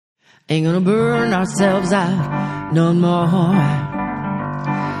Ain't gonna burn ourselves out no more.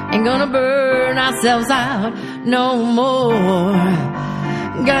 Ain't gonna burn ourselves out no more.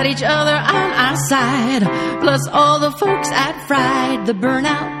 Got each other on our side, plus all the folks at Fried, the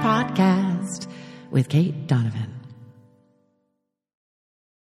Burnout Podcast with Kate Donovan.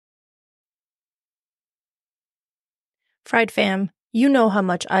 Fried fam, you know how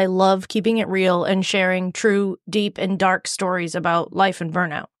much I love keeping it real and sharing true, deep, and dark stories about life and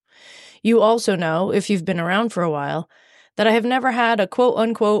burnout. You also know, if you've been around for a while, that I have never had a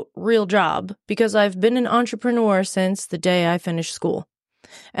quote-unquote real job because I've been an entrepreneur since the day I finished school.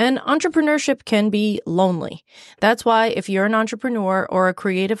 And entrepreneurship can be lonely. That's why if you're an entrepreneur or a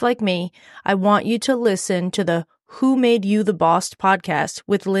creative like me, I want you to listen to the Who Made You the Boss podcast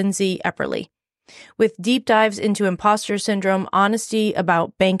with Lindsay Epperly. With deep dives into imposter syndrome, honesty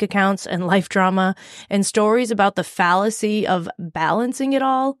about bank accounts and life drama, and stories about the fallacy of balancing it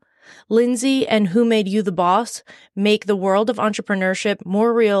all, Lindsay and Who Made You the Boss make the world of entrepreneurship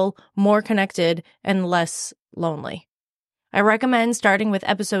more real, more connected, and less lonely. I recommend starting with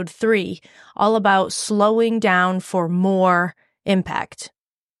episode 3, all about slowing down for more impact.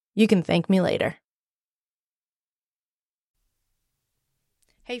 You can thank me later.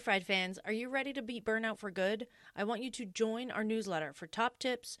 Hey Fried fans, are you ready to beat burnout for good? I want you to join our newsletter for top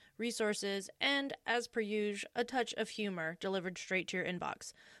tips, resources, and, as per usual, a touch of humor delivered straight to your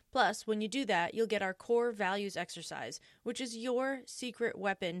inbox. Plus, when you do that, you'll get our core values exercise, which is your secret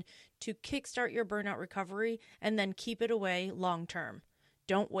weapon to kickstart your burnout recovery and then keep it away long term.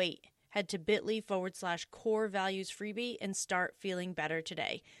 Don't wait. Head to bit.ly/core values freebie and start feeling better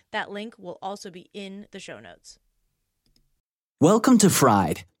today. That link will also be in the show notes. Welcome to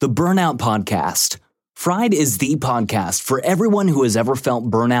Fried, the Burnout Podcast. Fried is the podcast for everyone who has ever felt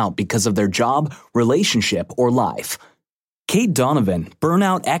burnout because of their job, relationship, or life. Kate Donovan,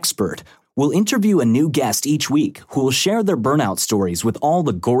 burnout expert, will interview a new guest each week who will share their burnout stories with all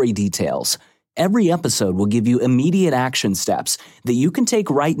the gory details. Every episode will give you immediate action steps that you can take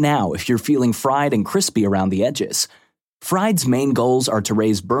right now if you're feeling fried and crispy around the edges. Fried's main goals are to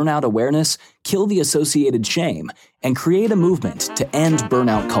raise burnout awareness, kill the associated shame, and create a movement to end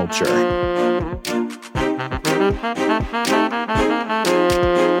burnout culture.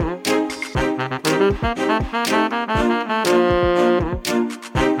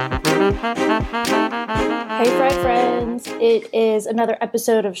 Hey Fried friends, it is another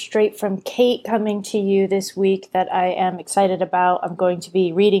episode of Straight from Kate coming to you this week that I am excited about. I'm going to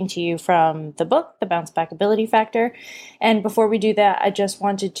be reading to you from the book, The Bounce Back Ability Factor. And before we do that, I just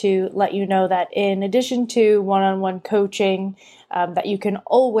wanted to let you know that in addition to one-on-one coaching that you can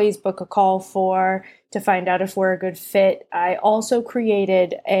always book a call for to find out if we're a good fit, I also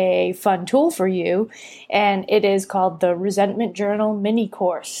created a fun tool for you, and it is called the Resentment Journal Mini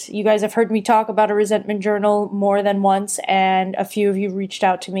Course. You guys have heard me talk about a resentment journal more than once, and a few of you reached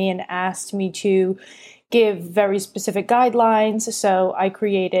out to me and asked me to give very specific guidelines, so I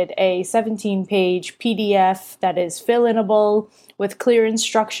created a 17-page PDF that is fill-inable with clear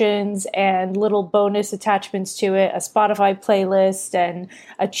instructions and little bonus attachments to it, a Spotify playlist, and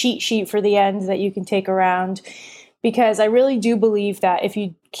a cheat sheet for the end that you can take around. Because I really do believe that if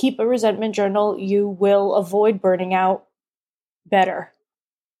you keep a resentment journal, you will avoid burning out better.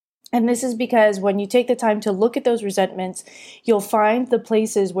 And this is because when you take the time to look at those resentments, you'll find the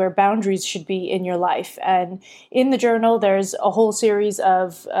places where boundaries should be in your life. And in the journal, there's a whole series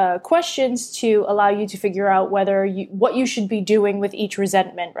of questions to allow you to figure out what you should be doing with each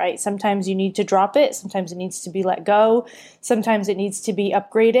resentment, right? Sometimes you need to drop it. Sometimes it needs to be let go. Sometimes it needs to be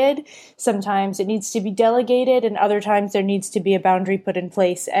upgraded. Sometimes it needs to be delegated. And other times there needs to be a boundary put in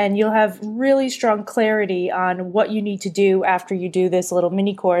place. And you'll have really strong clarity on what you need to do after you do this little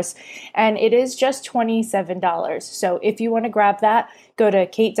mini course. And it is just $27. So if you want to grab that, go to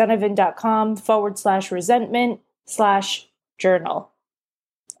katedonovan.com/resentment/journal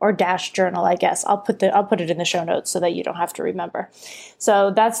or -journal, I guess. I'll put it in the show notes so that you don't have to remember. So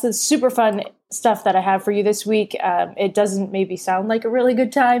that's the super fun stuff that I have for you this week. It doesn't maybe sound like a really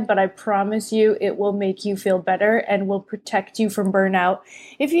good time, but I promise you it will make you feel better and will protect you from burnout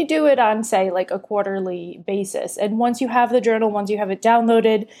if you do it on, say, like a quarterly basis. And once you have the journal, once you have it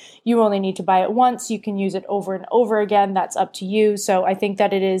downloaded, you only need to buy it once. You can use it over and over again. That's up to you. So I think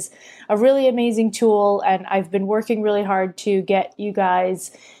that it is a really amazing tool, and I've been working really hard to get you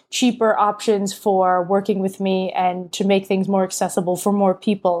guys cheaper options for working with me and to make things more accessible for more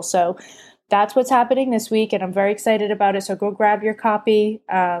people. So that's what's happening this week, and I'm very excited about it. So go grab your copy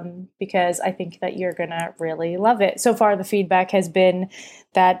because I think that you're going to really love it. So far, the feedback has been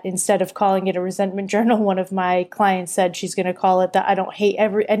that instead of calling it a resentment journal, one of my clients said she's going to call it the I don't hate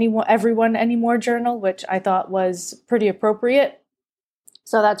everyone anymore journal, which I thought was pretty appropriate.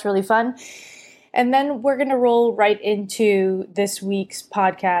 So that's really fun. And then we're going to roll right into this week's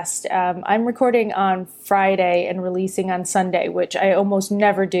podcast. I'm recording on Friday and releasing on Sunday, which I almost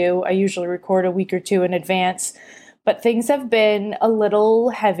never do. I usually record a week or two in advance. But things have been a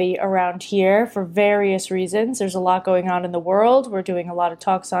little heavy around here for various reasons. There's a lot going on in the world. We're doing a lot of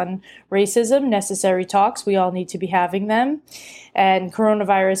talks on racism, necessary talks. We all need to be having them. And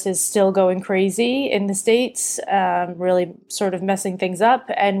coronavirus is still going crazy in the States, really sort of messing things up.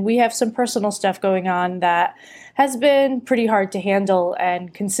 And we have some personal stuff going on that has been pretty hard to handle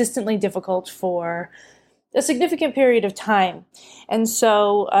and consistently difficult for a significant period of time. And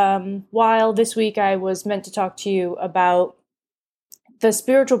so while this week I was meant to talk to you about the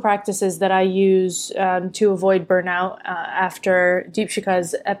spiritual practices that I use to avoid burnout after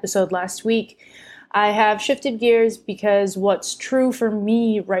Deepshika's episode last week, I have shifted gears because what's true for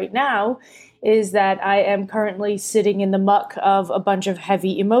me right now is that I am currently sitting in the muck of a bunch of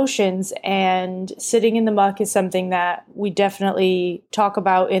heavy emotions, and sitting in the muck is something that we definitely talk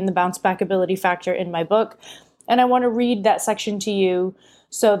about in the Bounce Back Ability Factor in my book. And I want to read that section to you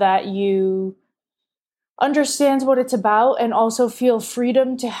so that you understand what it's about and also feel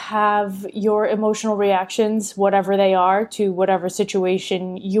freedom to have your emotional reactions, whatever they are, to whatever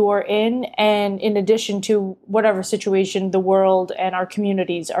situation you're in, and in addition to whatever situation the world and our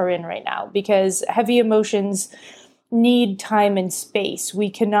communities are in right now. Because heavy emotions need time and space. We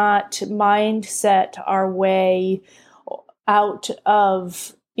cannot mindset our way out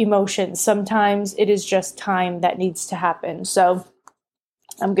of emotions. Sometimes it is just time that needs to happen. So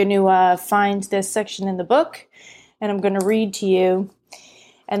I'm going to find this section in the book, and I'm going to read to you.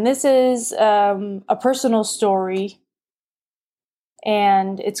 And this is a personal story,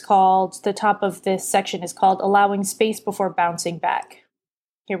 and it's called, the top of this section is called Allowing Space Before Bouncing Back.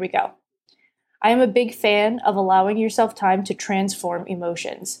 Here we go. I am a big fan of allowing yourself time to transform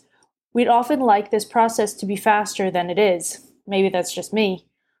emotions. We'd often like this process to be faster than it is. Maybe that's just me,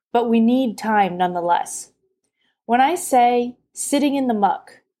 but we need time nonetheless. When I say sitting in the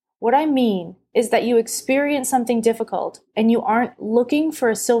muck, what I mean is that you experience something difficult and you aren't looking for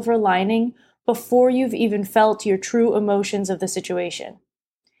a silver lining before you've even felt your true emotions of the situation.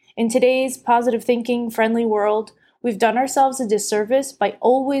 In today's positive thinking, friendly world, we've done ourselves a disservice by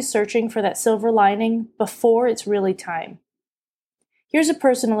always searching for that silver lining before it's really time. Here's a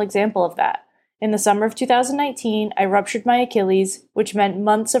personal example of that. In the summer of 2019, I ruptured my Achilles, which meant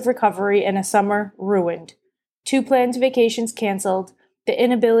months of recovery and a summer ruined. 2 planned vacations canceled, the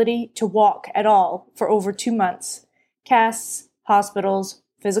inability to walk at all for over 2 months, casts, hospitals,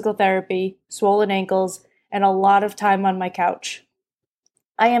 physical therapy, swollen ankles, and a lot of time on my couch.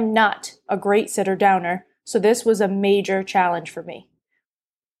 I am not a great sitter-downer, so this was a major challenge for me.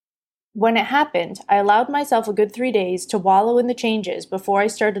 When it happened, I allowed myself a good 3 days to wallow in the changes before I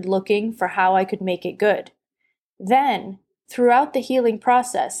started looking for how I could make it good. Then, throughout the healing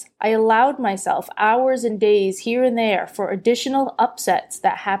process, I allowed myself hours and days here and there for additional upsets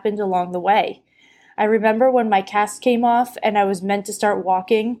that happened along the way. I remember when my cast came off and I was meant to start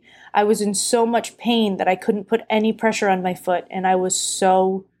walking, I was in so much pain that I couldn't put any pressure on my foot, and I was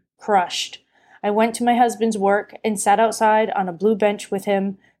so crushed. I went to my husband's work and sat outside on a blue bench with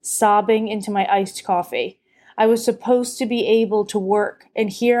him, sobbing into my iced coffee. I was supposed to be able to work, and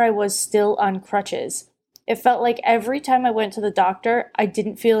here I was still on crutches. It felt like every time I went to the doctor, I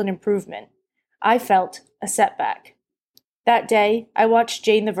didn't feel an improvement. I felt a setback. That day, I watched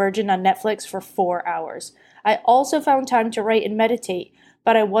Jane the Virgin on Netflix for 4 hours. I also found time to write and meditate,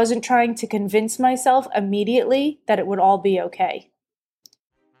 but I wasn't trying to convince myself immediately that it would all be okay.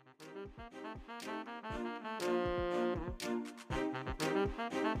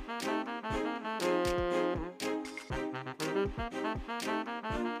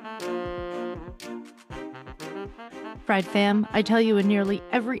 Fried fam, I tell you in nearly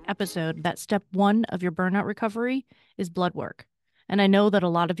every episode that step 1 of your burnout recovery is blood work. And I know that a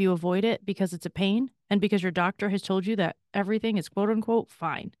lot of you avoid it because it's a pain and because your doctor has told you that everything is quote unquote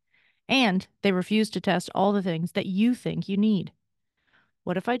fine. And they refuse to test all the things that you think you need.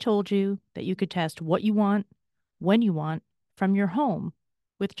 What if I told you that you could test what you want, when you want, from your home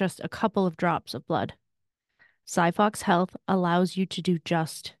with just a couple of drops of blood? Cyfox Health allows you to do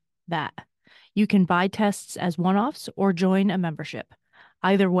just that. You can buy tests as one-offs or join a membership.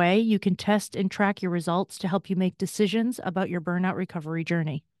 Either way, you can test and track your results to help you make decisions about your burnout recovery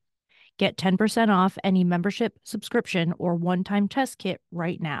journey. Get 10% off any membership, subscription, or one-time test kit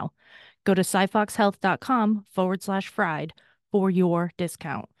right now. Go to SciFoxHealth.com/fried for your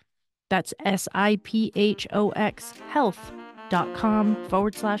discount. That's SIPHOX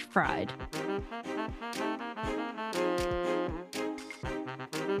health.com/fried.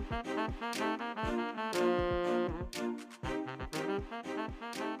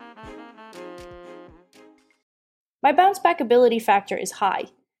 My bounce back ability factor is high,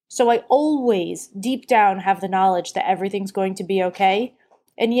 so I always deep down have the knowledge that everything's going to be okay,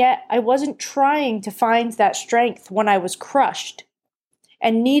 and yet I wasn't trying to find that strength when I was crushed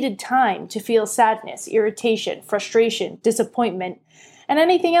and needed time to feel sadness, irritation, frustration, disappointment, and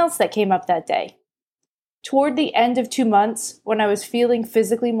anything else that came up that day. Toward the end of 2 months, when I was feeling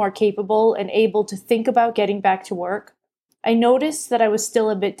physically more capable and able to think about getting back to work, I noticed that I was still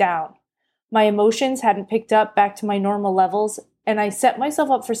a bit down. My emotions hadn't picked up back to my normal levels, and I set myself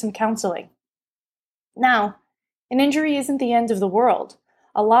up for some counseling. Now, an injury isn't the end of the world.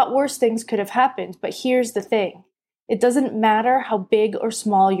 A lot worse things could have happened, but here's the thing. It doesn't matter how big or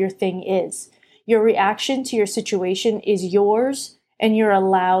small your thing is. Your reaction to your situation is yours, and you're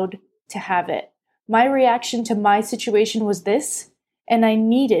allowed to have it. My reaction to my situation was this, and I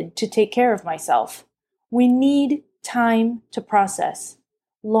needed to take care of myself. We need time to process.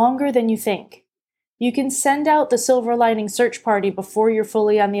 Longer than you think. You can send out the silver lining search party before you're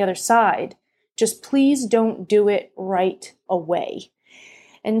fully on the other side. Just please don't do it right away.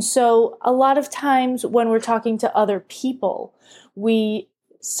 And so a lot of times when we're talking to other people, we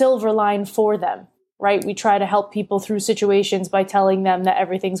silver line for them, right? We try to help people through situations by telling them that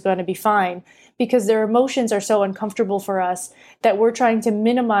everything's going to be fine because their emotions are so uncomfortable for us that we're trying to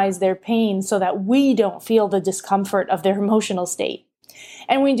minimize their pain so that we don't feel the discomfort of their emotional state.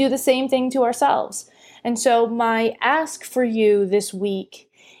 And we do the same thing to ourselves. And so my ask for you this week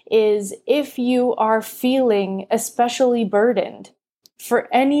is if you are feeling especially burdened for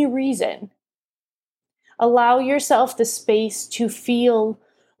any reason, allow yourself the space to feel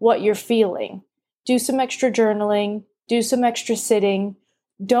what you're feeling. Do some extra journaling, do some extra sitting.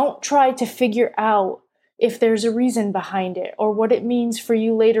 Don't try to figure out if there's a reason behind it or what it means for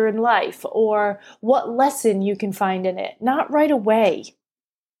you later in life or what lesson you can find in it. Not right away.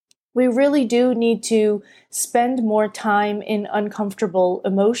 We really do need to spend more time in uncomfortable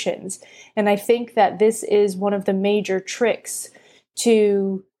emotions. And I think that this is one of the major tricks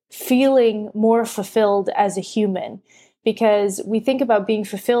to feeling more fulfilled as a human. Because we think about being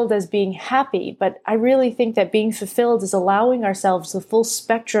fulfilled as being happy, but I really think that being fulfilled is allowing ourselves the full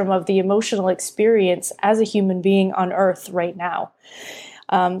spectrum of the emotional experience as a human being on Earth right now.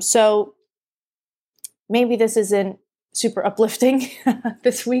 So maybe this isn't super uplifting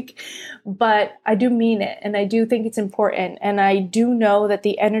this week, but I do mean it, and I do think it's important, and I do know that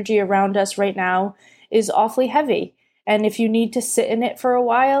the energy around us right now is awfully heavy. And if you need to sit in it for a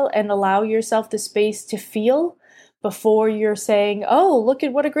while and allow yourself the space to feel before you're saying, oh, look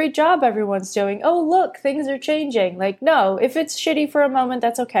at what a great job everyone's doing. Oh, look, things are changing. Like, no, if it's shitty for a moment,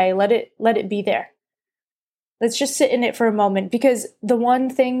 that's okay. Let it be there. Let's just sit in it for a moment, because the one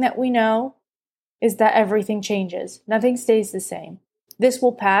thing that we know is that everything changes. Nothing stays the same. This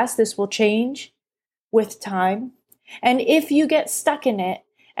will pass. This will change with time. And if you get stuck in it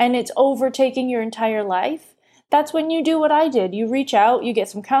and it's overtaking your entire life, that's when you do what I did. You reach out, you get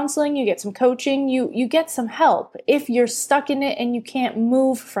some counseling, you get some coaching, you get some help if you're stuck in it and you can't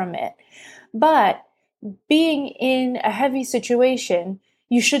move from it. But being in a heavy situation,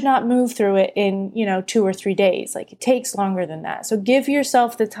 you should not move through it in, 2 or 3 days. Like, it takes longer than that. So give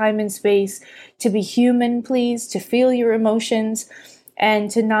yourself the time and space to be human, please, to feel your emotions, and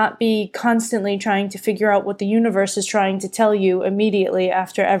to not be constantly trying to figure out what the universe is trying to tell you immediately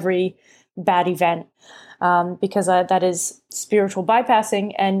after every bad event. Because that is spiritual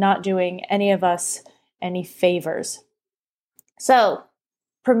bypassing and not doing any of us any favors. So,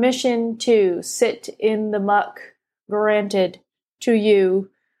 permission to sit in the muck granted to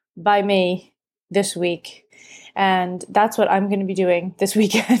you by me this week. And that's what I'm going to be doing this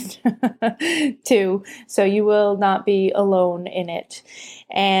weekend too. So you will not be alone in it.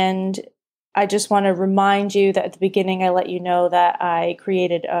 And I just want to remind you that at the beginning, I let you know that I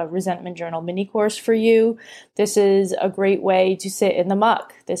created a resentment journal mini course for you. This is a great way to sit in the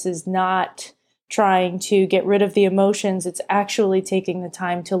muck. This is not trying to get rid of the emotions. It's actually taking the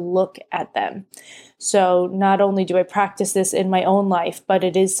time to look at them. So not only do I practice this in my own life, but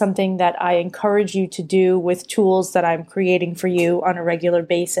it is something that I encourage you to do with tools that I'm creating for you on a regular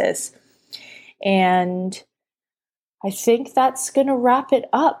basis. And I think that's going to wrap it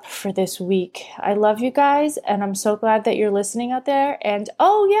up for this week. I love you guys, and I'm so glad that you're listening out there. And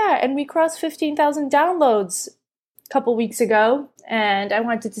oh yeah, and we crossed 15,000 downloads a couple weeks ago. And I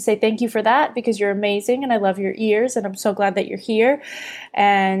wanted to say thank you for that because you're amazing and I love your ears and I'm so glad that you're here.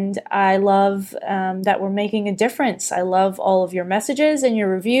 And I love that we're making a difference. I love all of your messages and your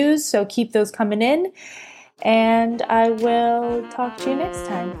reviews, so keep those coming in. And I will talk to you next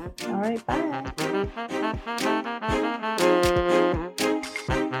time. All right, bye.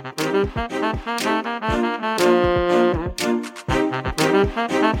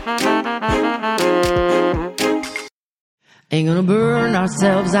 Ain't gonna burn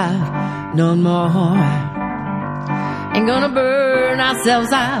ourselves out no more. Ain't gonna burn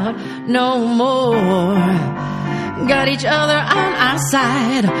ourselves out no more. Got each other on our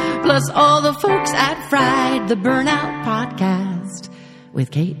side, plus all the folks at Fried, the Burnout Podcast with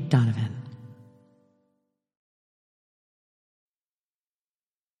Kate Donovan.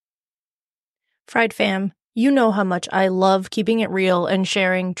 Fried fam, you know how much I love keeping it real and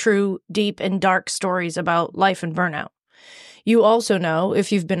sharing true, deep, and dark stories about life and burnout. You also know,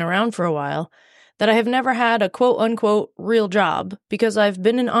 if you've been around for a while, that I have never had a quote-unquote real job because I've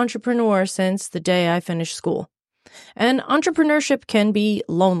been an entrepreneur since the day I finished school. And entrepreneurship can be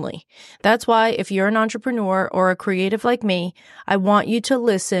lonely. That's why if you're an entrepreneur or a creative like me, I want you to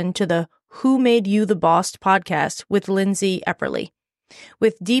listen to the Who Made You the Boss podcast with Lindsay Epperly.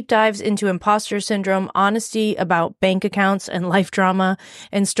 With deep dives into imposter syndrome, honesty about bank accounts and life drama,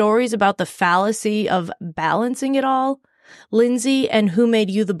 and stories about the fallacy of balancing it all, Lindsay and Who Made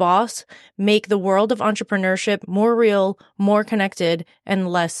You the Boss make the world of entrepreneurship more real, more connected, and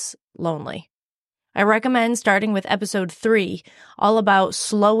less lonely. I recommend starting with episode 3, all about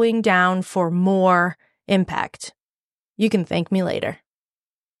slowing down for more impact. You can thank me later.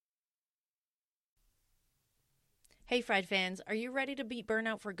 Hey Fried fans, are you ready to beat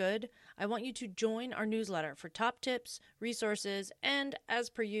burnout for good? I want you to join our newsletter for top tips, resources, and, as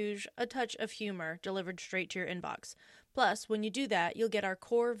per usual, a touch of humor delivered straight to your inbox. Plus, when you do that, you'll get our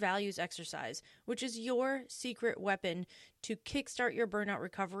core values exercise, which is your secret weapon to kickstart your burnout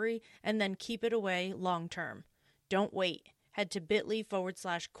recovery and then keep it away long term. Don't wait. Head to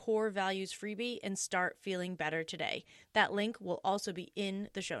bit.ly/core values freebie and start feeling better today. That link will also be in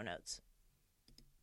the show notes.